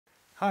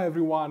Hi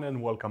everyone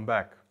and welcome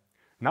back.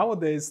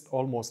 Nowadays,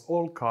 almost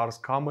all cars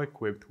come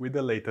equipped with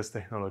the latest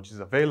technologies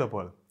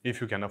available,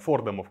 if you can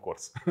afford them, of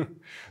course.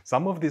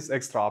 Some of these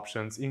extra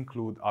options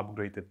include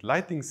upgraded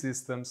lighting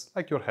systems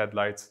like your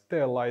headlights,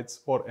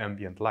 taillights or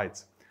ambient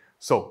lights.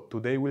 So,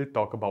 today we'll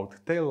talk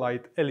about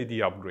taillight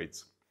LED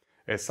upgrades.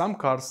 As some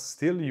cars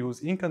still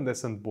use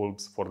incandescent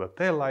bulbs for the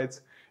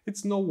taillights,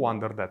 it's no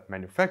wonder that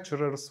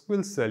manufacturers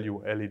will sell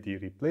you LED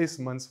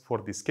replacements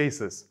for these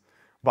cases.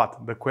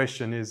 But the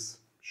question is,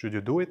 should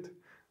you do it?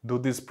 Do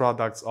these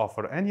products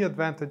offer any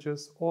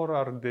advantages, or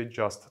are they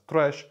just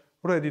trash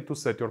ready to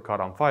set your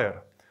car on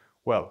fire?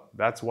 Well,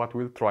 that's what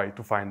we'll try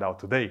to find out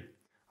today.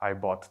 I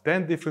bought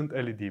 10 different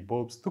LED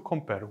bulbs to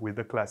compare with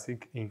the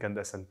classic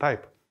incandescent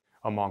type,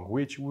 among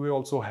which we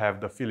also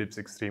have the Philips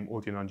x-treme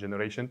Ultinon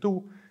Generation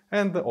 2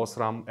 and the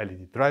Osram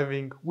LED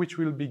driving, which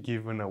will be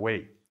given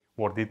away.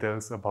 More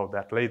details about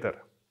that later.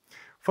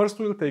 First,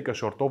 we'll take a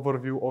short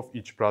overview of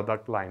each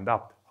product lined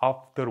up,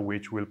 after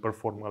which we'll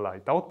perform a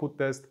light output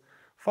test,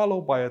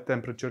 followed by a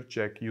temperature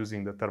check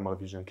using the thermal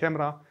vision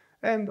camera,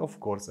 and of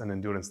course an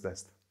endurance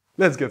test.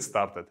 Let's get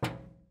started!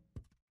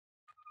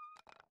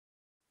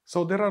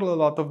 So there are a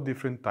lot of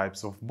different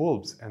types of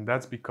bulbs, and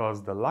that's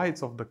because the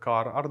lights of the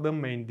car are the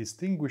main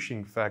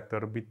distinguishing factor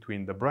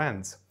between the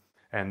brands.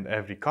 And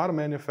every car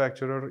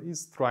manufacturer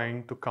is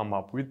trying to come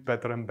up with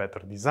better and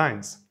better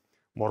designs.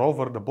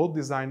 Moreover, the bulb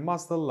design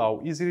must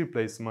allow easy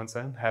replacements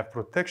and have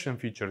protection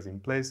features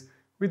in place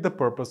with the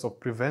purpose of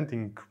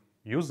preventing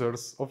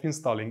users of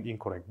installing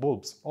incorrect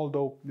bulbs,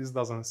 although this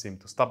doesn't seem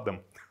to stop them.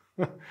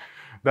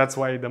 That's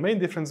why the main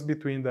difference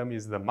between them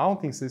is the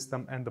mounting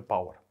system and the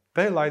power.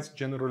 Taillights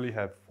generally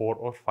have 4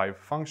 or 5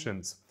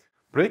 functions: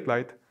 brake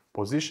light,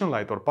 position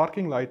light or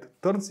parking light,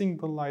 turn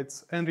signal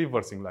lights and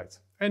reversing lights.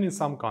 And in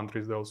some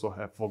countries they also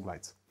have fog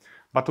lights.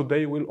 But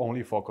today we'll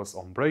only focus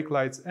on brake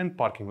lights and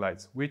parking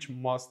lights, which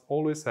must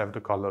always have the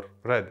color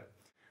red.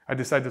 I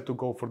decided to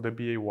go for the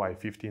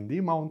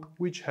BAY15D mount,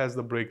 which has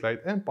the brake light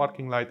and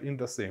parking light in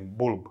the same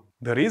bulb.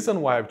 The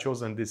reason why I've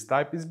chosen this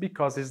type is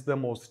because it's the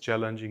most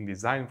challenging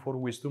design for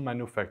which to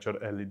manufacture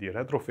LED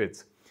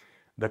retrofits.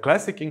 The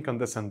classic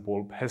incandescent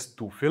bulb has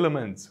 2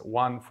 filaments,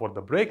 one for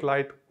the brake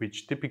light,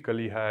 which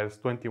typically has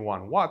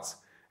 21 watts,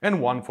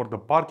 and one for the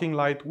parking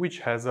light, which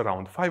has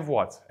around 5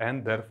 watts,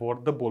 and therefore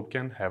the bulb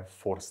can have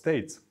 4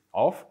 states: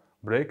 off,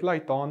 brake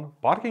light on,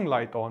 parking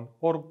light on,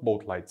 or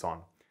both lights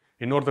on.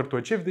 In order to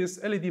achieve this,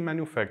 LED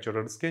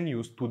manufacturers can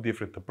use 2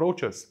 different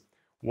approaches.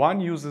 One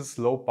uses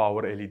low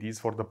power LEDs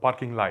for the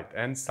parking light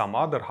and some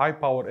other high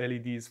power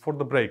LEDs for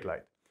the brake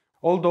light.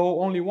 Although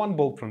only one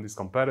bulb from this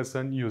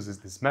comparison uses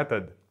this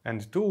method.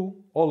 And 2,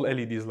 all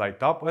LEDs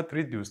light up at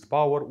reduced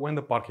power when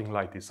the parking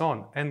light is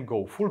on and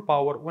go full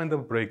power when the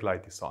brake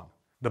light is on.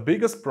 The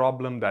biggest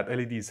problem that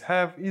LEDs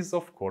have is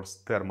of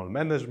course thermal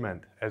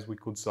management, as we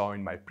could saw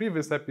in my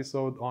previous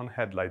episode on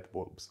headlight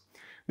bulbs.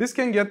 This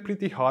can get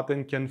pretty hot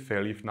and can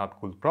fail if not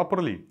cooled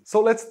properly.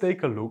 So let's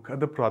take a look at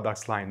the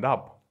products lined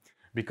up.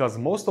 Because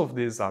most of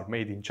these are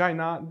made in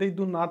China, they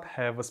do not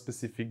have a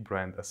specific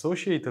brand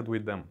associated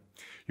with them.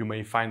 You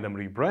may find them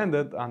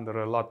rebranded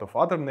under a lot of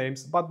other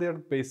names, but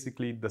they're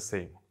basically the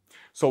same.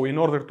 So in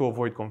order to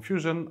avoid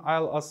confusion,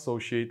 I'll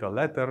associate a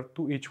letter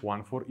to each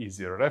one for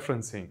easier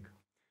referencing.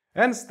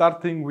 And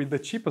starting with the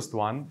cheapest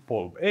one,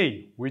 bulb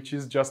A, which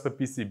is just a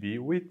PCB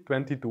with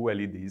 22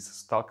 LEDs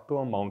stuck to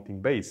a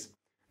mounting base.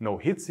 No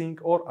heatsink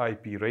or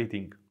IP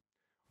rating.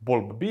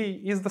 Bulb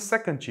B is the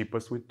second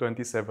cheapest with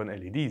 27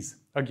 LEDs.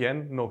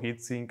 Again, no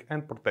heatsink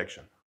and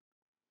protection.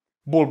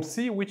 Bulb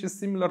C, which is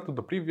similar to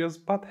the previous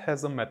but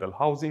has a metal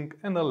housing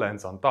and a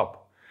lens on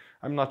top.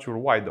 I'm not sure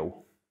why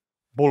though.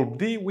 Bulb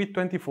D with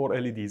 24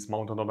 LEDs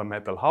mounted on a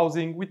metal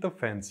housing with a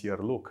fancier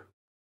look.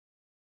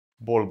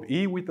 Bulb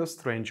E with a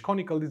strange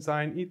conical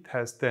design, it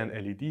has 10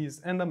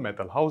 LEDs and a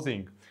metal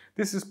housing.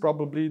 This is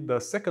probably the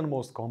second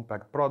most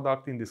compact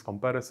product in this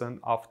comparison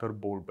after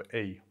Bulb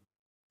A.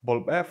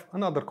 Bulb F,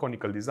 another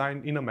conical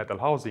design in a metal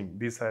housing.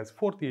 This has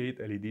 48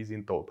 LEDs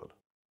in total.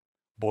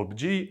 Bulb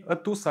G, a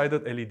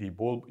two-sided LED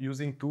bulb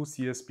using 2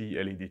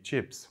 CSP LED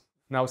chips.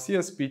 Now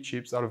CSP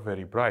chips are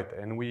very bright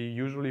and we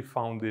usually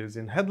found these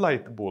in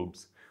headlight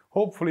bulbs.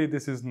 Hopefully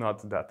this is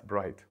not that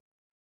bright.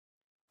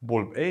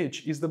 Bulb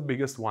H is the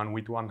biggest one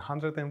with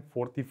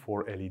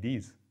 144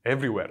 LEDs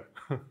everywhere.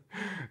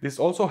 This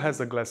also has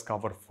a glass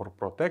cover for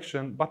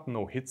protection but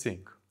no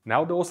heatsink.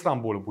 Now the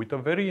Osram bulb with a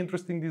very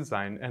interesting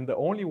design and the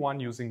only one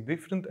using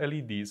different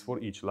LEDs for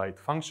each light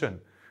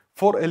function.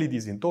 4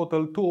 LEDs in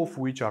total, 2 of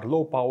which are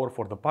low power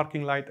for the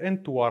parking light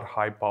and 2 are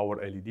high power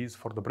LEDs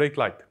for the brake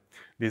light.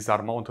 These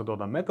are mounted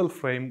on a metal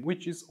frame,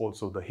 which is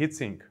also the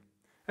heatsink.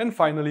 And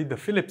finally the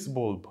Philips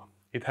bulb.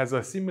 It has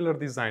a similar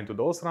design to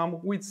the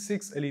Osram with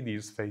 6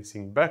 LEDs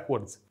facing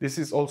backwards. This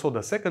is also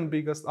the second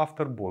biggest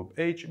after bulb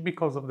H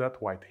because of that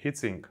white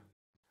heatsink.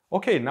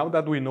 Okay, now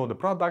that we know the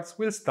products,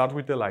 we'll start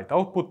with the light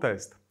output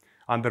test.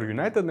 Under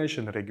United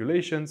Nations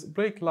regulations,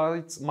 brake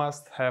lights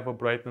must have a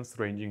brightness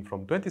ranging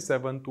from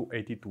 27 to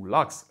 82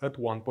 lux at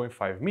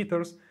 1.5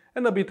 meters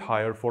and a bit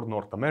higher for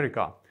North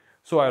America.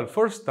 So I'll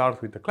first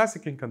start with the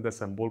classic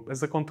incandescent bulb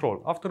as a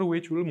control, after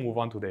which we'll move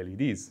on to the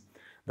LEDs.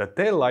 The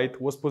tail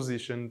light was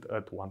positioned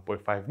at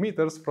 1.5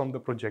 meters from the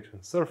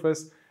projection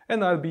surface,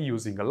 and I'll be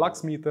using a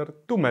lux meter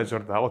to measure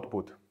the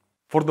output.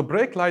 For the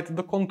brake light,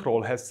 the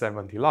control has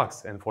 70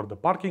 lux, and for the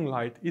parking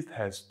light it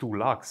has 2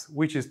 lux,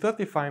 which is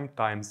 35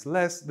 times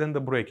less than the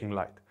braking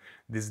light.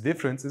 This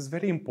difference is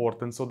very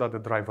important so that the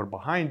driver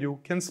behind you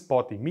can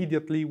spot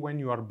immediately when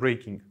you are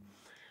braking.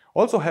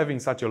 Also, having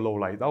such a low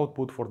light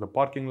output for the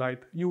parking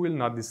light, you will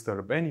not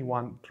disturb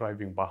anyone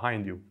driving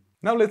behind you.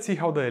 Now let's see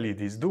how the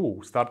LEDs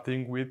do,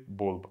 starting with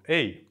bulb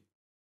A.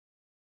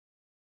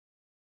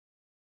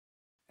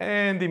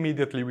 And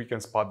immediately we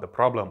can spot the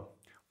problem.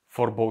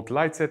 For both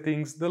light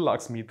settings, the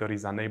lux meter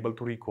is unable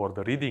to record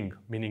the reading,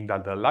 meaning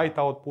that the light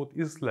output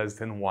is less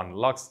than 1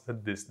 lux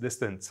at this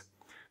distance.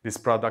 This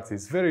product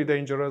is very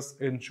dangerous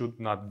and should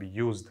not be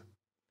used.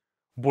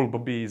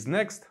 Bulb B is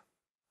next.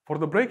 For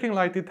the braking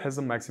light it has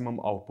a maximum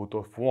output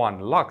of 1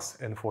 lux,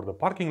 and for the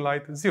parking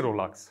light 0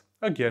 lux.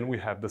 Again we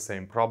have the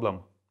same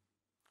problem.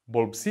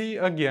 Bulb C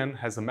again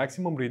has a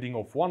maximum reading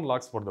of 1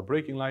 lux for the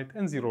braking light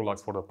and 0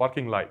 lux for the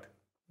parking light.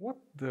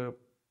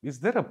 Is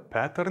there a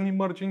pattern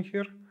emerging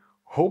here?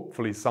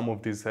 Hopefully some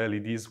of these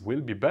LEDs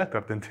will be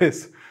better than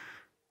this.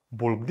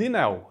 Bulb D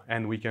now,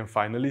 and we can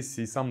finally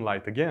see some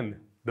light again.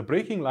 The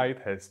braking light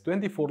has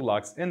 24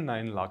 lux and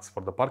 9 lux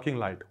for the parking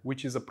light,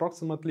 which is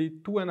approximately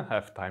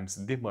 2.5 times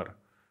dimmer.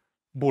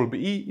 Bulb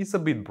E is a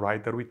bit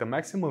brighter with a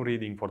maximum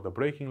reading for the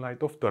braking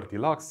light of 30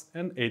 lux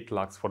and 8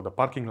 lux for the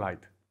parking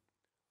light.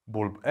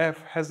 Bulb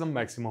F has a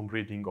maximum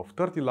reading of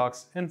 30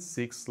 lux and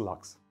 6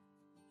 lux.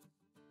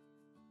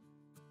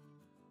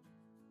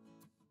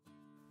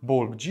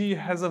 Bulb G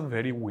has a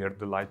very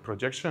weird light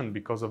projection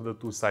because of the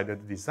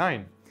two-sided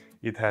design.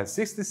 It has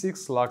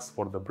 66 lux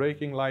for the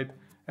braking light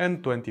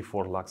and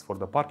 24 lux for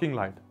the parking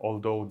light,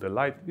 although the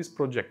light is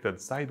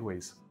projected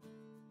sideways.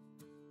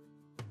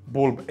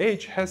 Bulb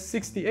H has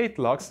 68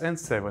 lux and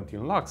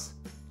 17 lux.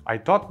 I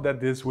thought that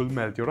this will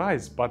melt your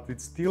eyes, but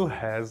it still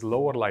has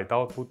lower light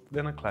output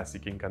than a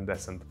classic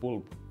incandescent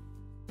bulb.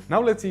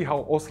 Now let's see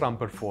how Osram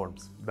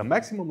performs. The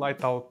maximum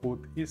light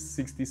output is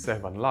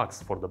 67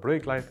 lux for the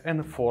brake light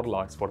and 4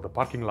 lux for the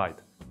parking light.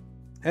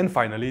 And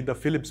finally, the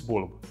Philips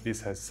bulb. This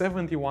has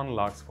 71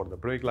 lux for the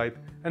brake light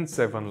and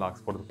 7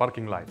 lux for the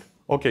parking light.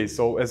 Okay,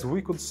 so as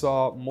we could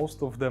saw,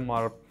 most of them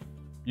are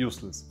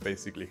useless,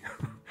 basically,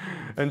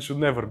 and should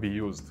never be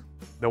used.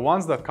 The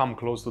ones that come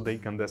close to the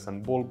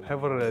incandescent bulb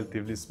have a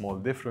relatively small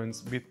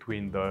difference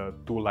between the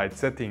two light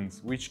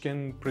settings, which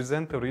can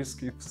present a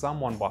risk if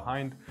someone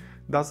behind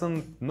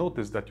doesn't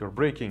notice that you're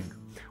braking.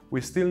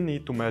 We still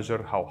need to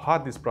measure how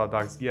hot these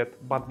products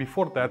get, but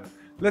before that,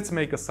 let's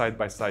make a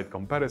side-by-side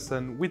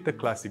comparison with the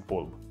classic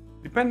bulb.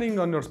 Depending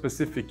on your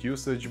specific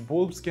usage,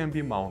 bulbs can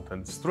be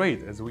mounted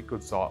straight, as we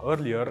could saw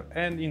earlier,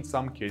 and in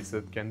some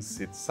cases can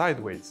sit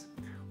sideways.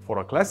 For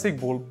a classic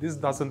bulb, this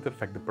doesn't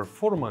affect the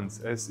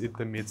performance as it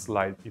emits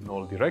light in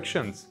all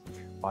directions,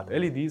 but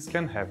LEDs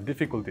can have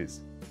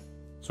difficulties.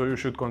 So you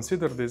should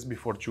consider this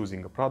before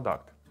choosing a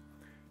product.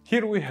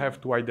 Here we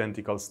have two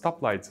identical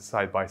stoplights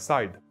side by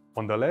side.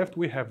 On the left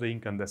we have the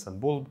incandescent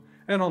bulb,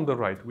 and on the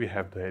right we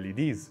have the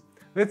LEDs.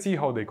 Let's see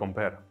how they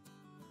compare.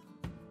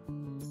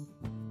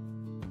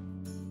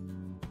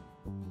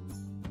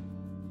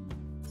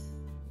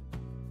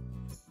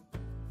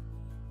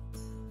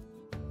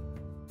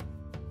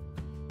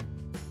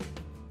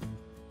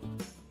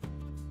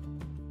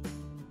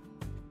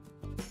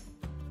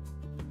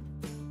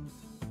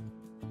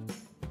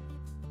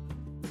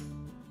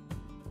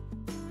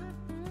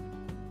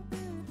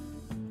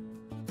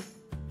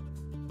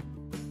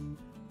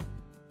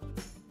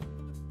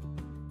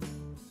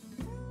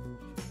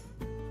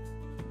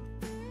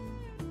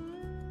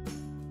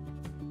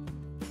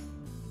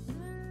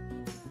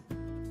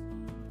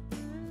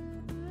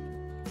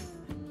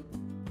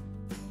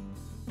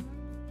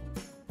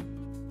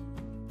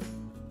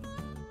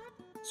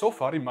 So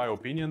far, in my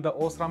opinion, the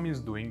Osram is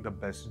doing the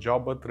best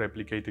job at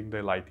replicating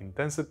the light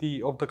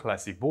intensity of the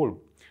classic bulb.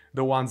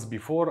 The ones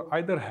before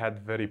either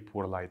had very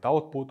poor light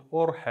output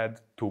or had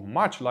too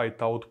much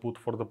light output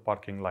for the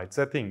parking light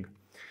setting.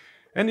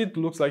 And it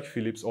looks like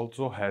Philips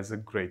also has a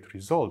great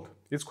result.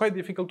 It's quite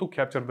difficult to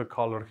capture the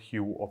color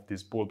hue of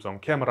these bulbs on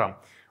camera,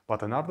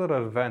 but another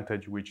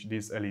advantage which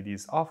these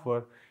LEDs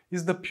offer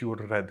is the pure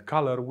red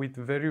color with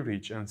very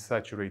rich and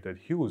saturated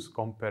hues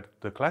compared to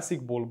the classic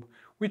bulb,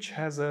 which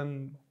has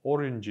an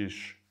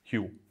orangish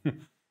hue.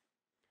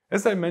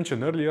 As I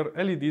mentioned earlier,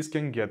 LEDs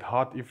can get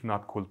hot if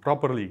not cooled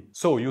properly.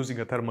 So using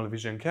a thermal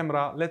vision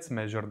camera, let's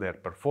measure their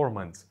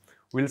performance.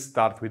 We'll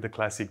start with the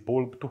classic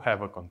bulb to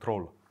have a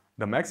control.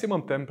 The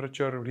maximum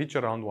temperature reached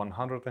around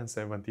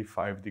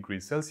 175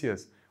 degrees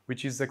Celsius,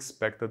 which is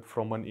expected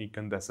from an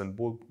incandescent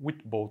bulb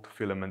with both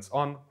filaments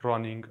on,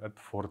 running at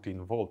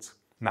 14 volts.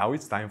 Now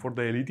it's time for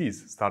the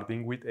LEDs,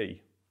 starting with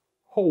A.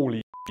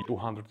 Holy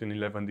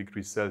 211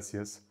 degrees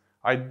Celsius.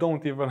 I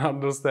don't even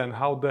understand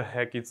how the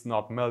heck it's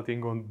not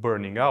melting or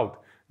burning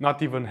out.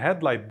 Not even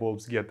headlight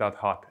bulbs get that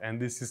hot, and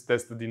this is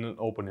tested in an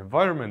open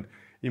environment.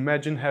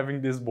 Imagine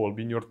having this bulb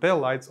in your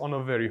taillights on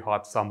a very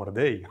hot summer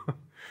day.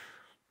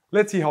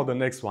 Let's see how the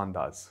next one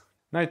does.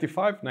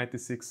 95,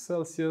 96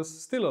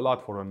 Celsius, still a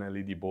lot for an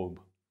LED bulb.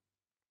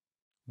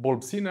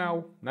 Bulb C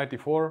now,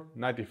 94,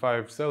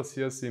 95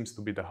 Celsius seems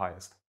to be the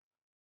highest.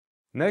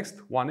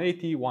 Next,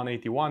 180,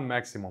 181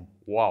 maximum.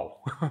 Wow,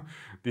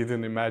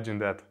 didn't imagine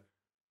that.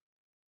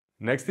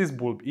 Next is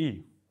bulb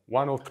E,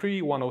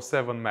 103,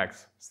 107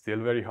 max, still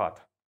very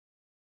hot.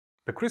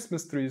 The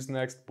Christmas tree is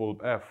next,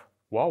 bulb F.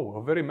 Wow,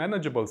 a very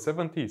manageable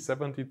 70,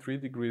 73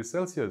 degrees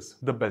Celsius,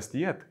 the best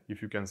yet,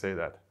 if you can say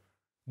that.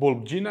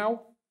 Bulb G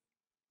now?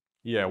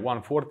 Yeah,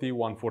 140,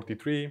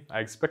 143, I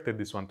expected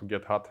this one to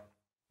get hot.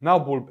 Now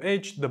bulb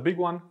H, the big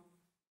one,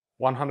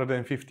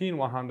 115,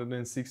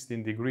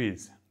 116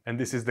 degrees. And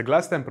this is the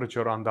glass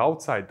temperature on the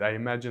outside. I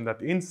imagine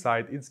that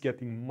inside it's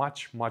getting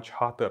much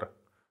hotter.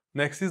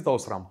 Next is the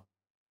Osram.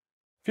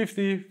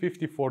 50,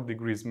 54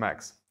 degrees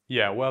max.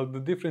 Yeah, well, the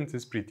difference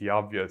is pretty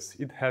obvious.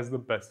 It has the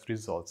best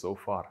results so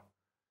far.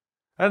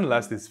 And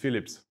last is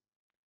Philips.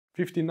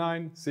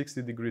 59,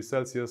 60 degrees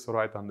Celsius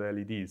right on the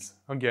LEDs.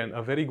 Again,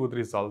 a very good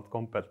result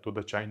compared to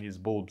the Chinese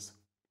bulbs.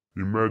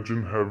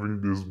 Imagine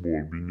having this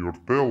bulb in your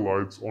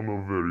taillights on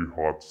a very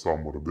hot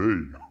summer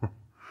day.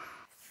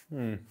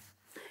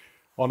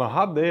 On a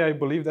hot day, I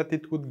believe that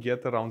it would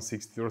get around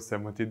 60 or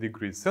 70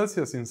 degrees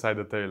Celsius inside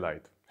the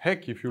taillight.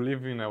 Heck, if you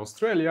live in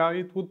Australia,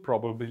 it would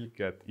probably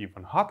get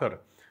even hotter.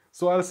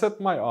 So I'll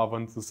set my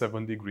oven to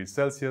 7 degrees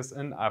Celsius,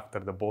 and after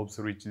the bulbs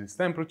reach this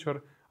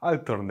temperature, I'll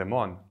turn them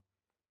on.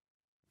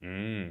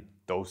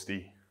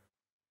 Toasty.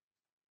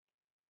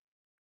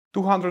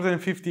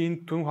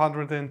 215,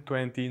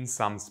 220 in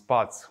some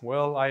spots.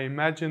 Well, I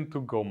imagine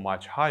to go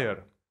much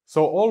higher.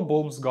 So all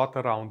bulbs got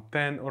around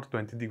 10 or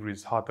 20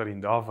 degrees hotter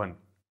in the oven.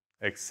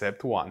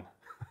 Except one.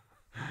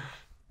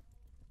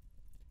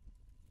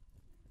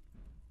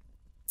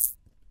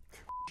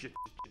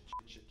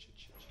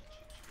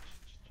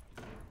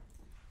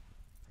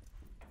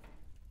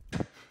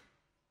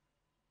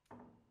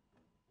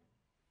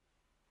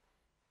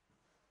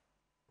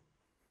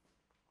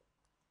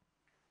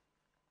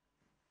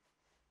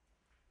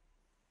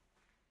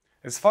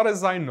 As far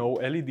as I know,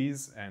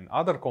 LEDs and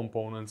other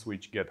components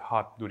which get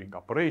hot during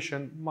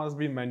operation must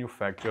be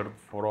manufactured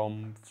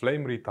from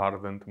flame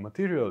retardant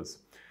materials.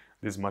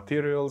 These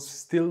materials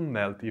still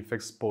melt if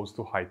exposed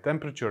to high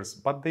temperatures,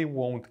 but they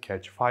won't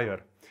catch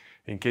fire.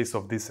 In case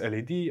of this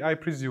LED, I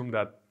presume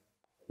that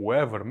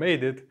whoever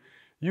made it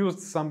used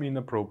some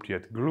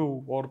inappropriate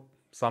glue or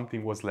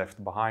something was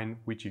left behind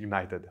which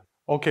ignited.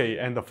 Okay,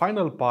 and the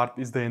final part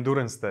is the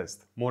endurance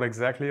test, more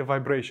exactly a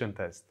vibration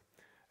test.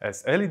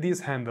 As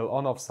LEDs handle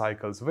on-off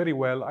cycles very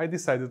well, I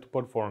decided to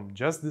perform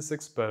just this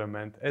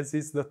experiment as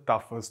it's the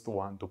toughest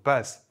one to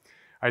pass.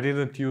 I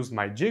didn't use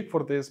my jig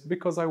for this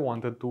because I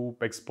wanted to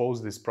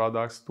expose these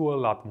products to a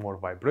lot more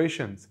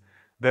vibrations.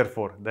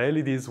 Therefore, the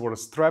LEDs were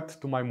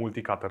strapped to my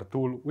multi-cutter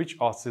tool, which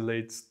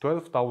oscillates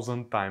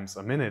 12,000 times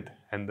a minute,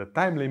 and the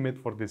time limit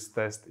for this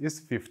test is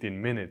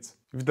 15 minutes.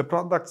 If the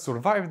products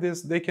survive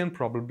this, they can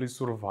probably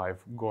survive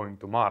going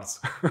to Mars.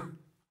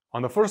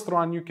 On the first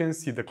run you can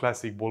see the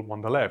classic bulb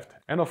on the left,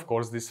 and of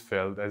course this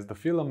failed as the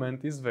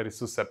filament is very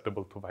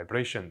susceptible to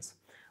vibrations.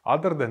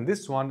 Other than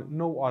this one,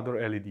 no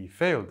other LED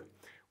failed,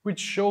 which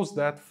shows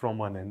that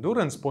from an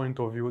endurance point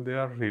of view they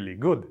are really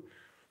good.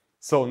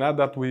 So now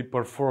that we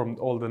performed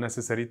all the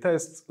necessary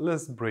tests,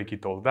 let's break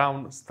it all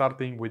down,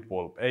 starting with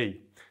bulb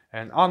A.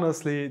 And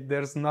honestly,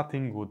 there's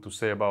nothing good to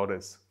say about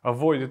this.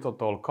 Avoid it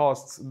at all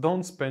costs,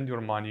 don't spend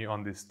your money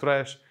on this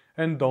trash,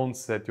 and don't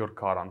set your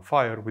car on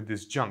fire with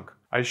this junk.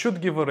 I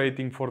should give a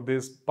rating for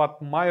this,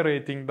 but my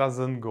rating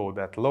doesn't go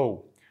that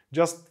low.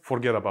 Just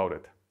forget about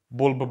it.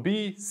 Bulb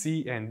B,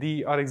 C and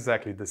D are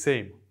exactly the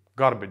same.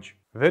 Garbage.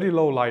 Very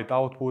low light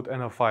output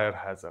and a fire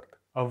hazard.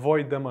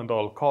 Avoid them at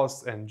all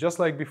costs and just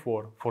like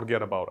before,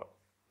 forget about them.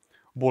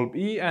 Bulb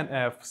E and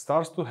F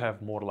starts to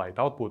have more light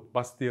output,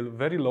 but still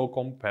very low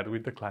compared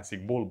with the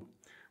classic bulb.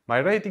 My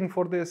rating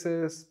for this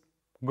is,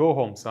 go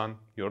home son,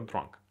 you're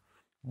drunk.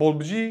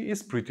 Bulb G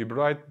is pretty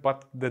bright,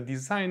 but the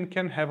design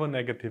can have a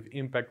negative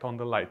impact on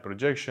the light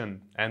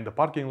projection, and the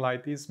parking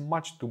light is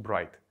much too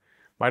bright.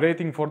 My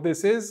rating for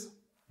this is,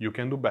 you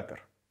can do better.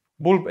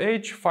 Bulb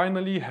H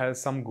finally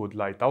has some good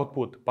light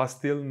output, but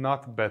still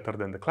not better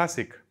than the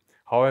classic.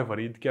 However,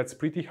 it gets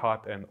pretty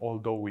hot, and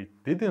although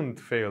it didn't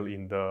fail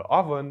in the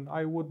oven,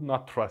 I would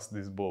not trust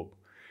this bulb.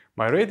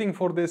 My rating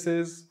for this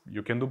is,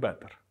 you can do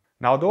better.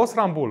 Now the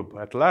Osram bulb,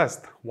 at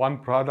last, one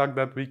product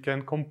that we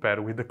can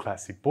compare with the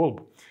classic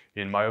bulb.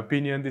 In my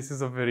opinion, this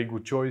is a very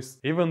good choice,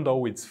 even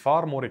though it's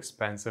far more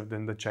expensive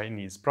than the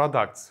Chinese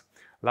products.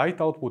 Light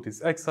output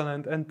is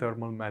excellent and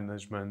thermal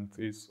management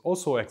is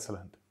also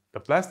excellent. The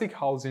plastic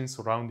housing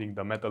surrounding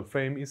the metal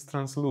frame is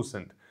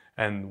translucent,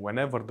 and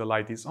whenever the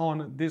light is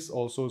on, this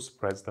also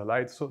spreads the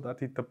light so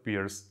that it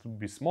appears to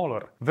be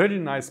smaller. Very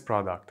nice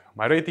product.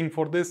 My rating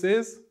for this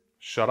is,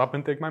 shut up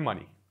and take my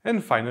money.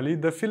 And finally,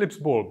 the Philips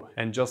bulb,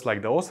 and just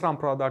like the Osram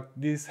product,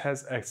 this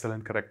has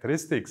excellent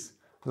characteristics.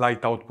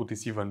 Light output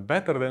is even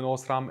better than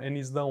Osram and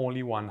is the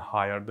only one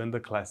higher than the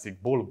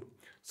classic bulb.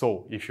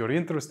 So if you're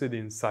interested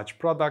in such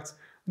products,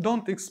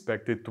 don't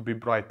expect it to be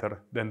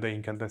brighter than the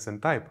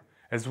incandescent type.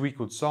 As we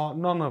could saw,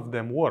 none of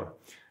them were.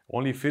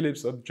 Only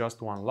Philips at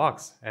just 1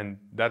 lux, and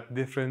that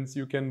difference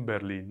you can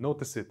barely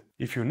notice it.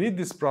 If you need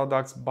these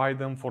products, buy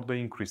them for the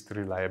increased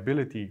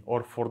reliability,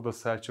 or for the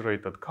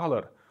saturated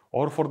color,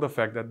 or for the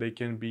fact that they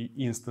can be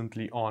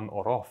instantly on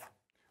or off.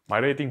 My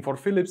rating for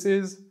Philips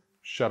is,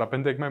 shut up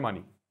and take my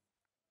money.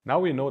 Now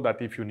we know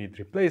that if you need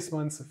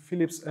replacements,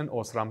 Philips and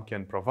Osram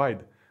can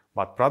provide,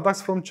 but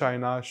products from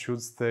China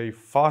should stay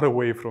far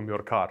away from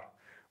your car.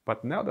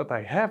 But now that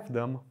I have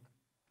them,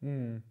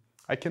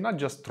 I cannot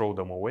just throw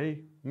them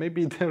away.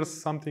 Maybe there's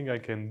something I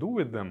can do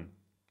with them.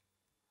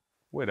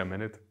 Wait a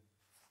minute.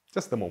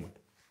 Just a moment.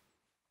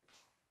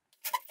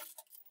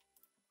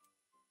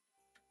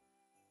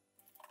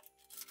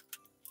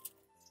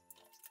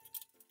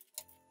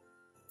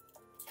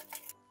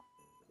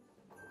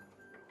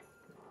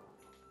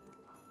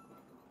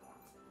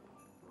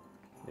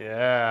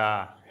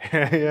 Yeah,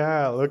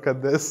 yeah, look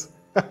at this.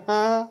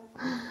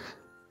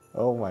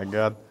 Oh my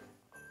god.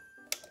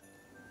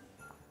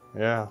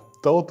 Yeah,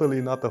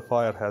 totally not a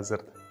fire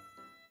hazard.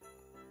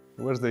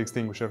 Where's the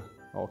extinguisher?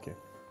 Okay.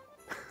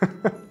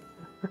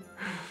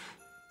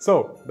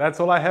 So, that's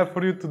all I have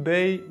for you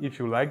today. If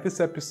you liked this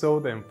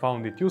episode and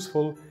found it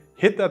useful,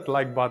 hit that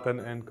like button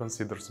and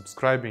consider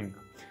subscribing.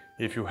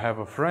 If you have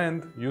a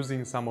friend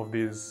using some of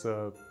these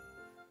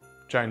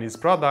Chinese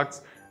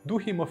products, do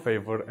him a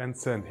favor and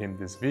send him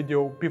this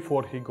video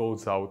before he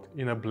goes out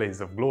in a blaze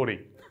of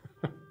glory.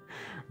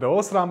 The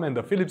Osram and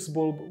the Philips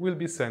bulb will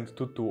be sent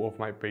to 2 of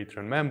my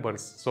Patreon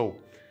members, so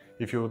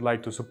if you would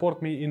like to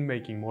support me in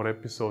making more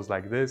episodes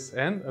like this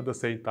and at the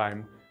same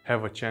time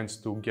have a chance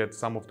to get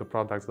some of the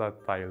products that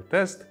I'll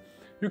test,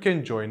 you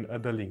can join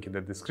at the link in the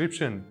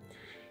description.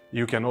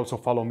 You can also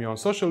follow me on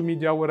social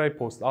media where I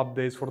post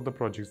updates for the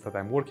projects that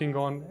I'm working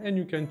on, and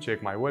you can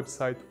check my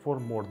website for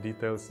more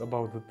details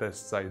about the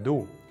tests I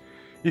do.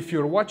 If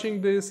you're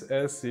watching this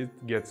as it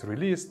gets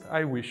released,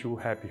 I wish you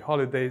happy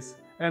holidays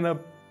and a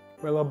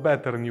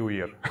better new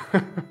year.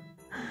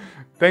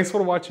 Thanks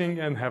for watching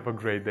and have a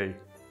great day.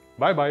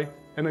 Bye bye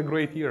and a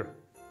great year.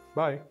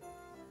 Bye.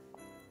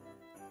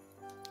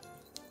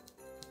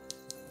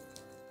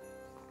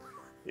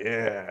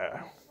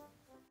 Yeah.